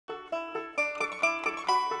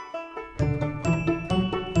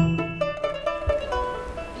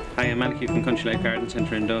I'm Malachy from CountryLife Garden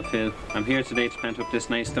Centre in Dovehill. I'm here today to plant up this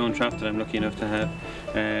nice stone trough that I'm lucky enough to have.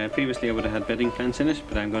 Previously I would have had bedding plants in it,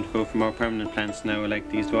 but I'm going to go for more permanent plants now, like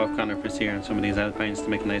these dwarf conifers here and some of these alpines, to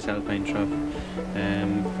make a nice alpine trough.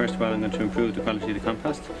 First of all I'm going to improve the quality of the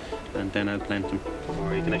compost, and then I'll plant them.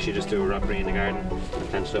 Or you can actually just do a rockery in the garden and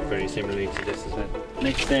plant it up very similarly to this as well.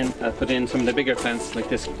 Next then I'll put in some of the bigger plants like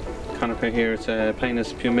this conifer here. It's a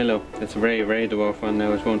Pinus pumilo. It's a very, very dwarf one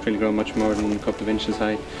now. It won't really grow much more than a couple of inches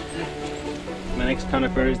high. My next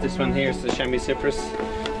conifer is this one here. It's the chamois cypress,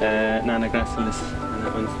 Nana gracilis, and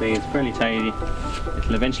that one stays fairly tidy.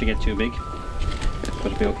 It'll eventually get too big,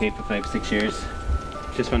 but it'll be okay for 5-6 years.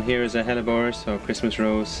 This one here is a hellebore, so Christmas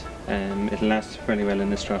rose. It'll last fairly well in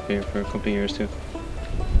this trough here for a couple of years too.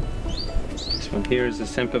 This one here is a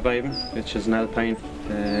sempervivum, which is an alpine,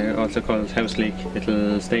 also called house leek.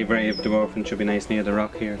 It'll stay very dwarf and should be nice near the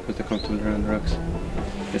rock here because they're comfortable around the rocks.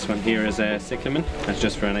 This one here is a cyclamen. That's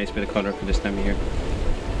just for a nice bit of colour for this time of year.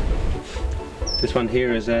 This one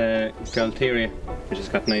here is a Gaultheria, which has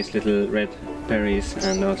got nice little red berries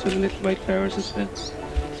and also the little white flowers as well.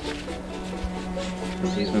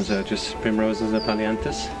 And these ones are just primroses of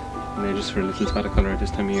polyanthus, and they're just for a little spot of colour at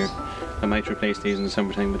this time of year. I might replace these in the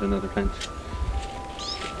summertime with another plant.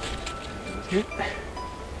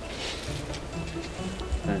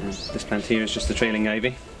 This plant here is just a trailing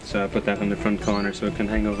ivy, so I put that on the front corner so it can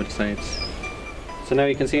hang over the sides. So now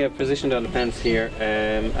you can see I've positioned all the plants here.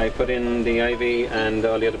 I put in the ivy and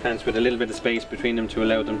all the other plants with a little bit of space between them to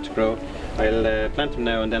allow them to grow. I'll plant them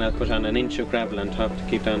now and then I'll put on an inch of gravel on top to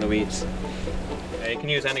keep down the weeds. You can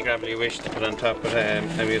use any gravel you wish to put on top, but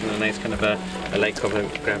I'm using a nice kind of a light cover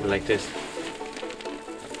gravel like this.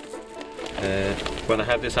 When I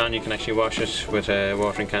have this on, you can actually wash it with a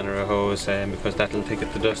watering can or a hose, because that will take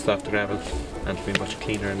the dust off the gravel and it'll be much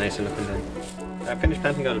cleaner and nicer looking then. I've finished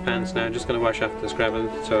planting all the plants now. I'm just going to wash off this gravel,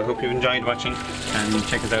 so I hope you've enjoyed watching, and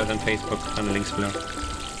check us out on Facebook on the links below.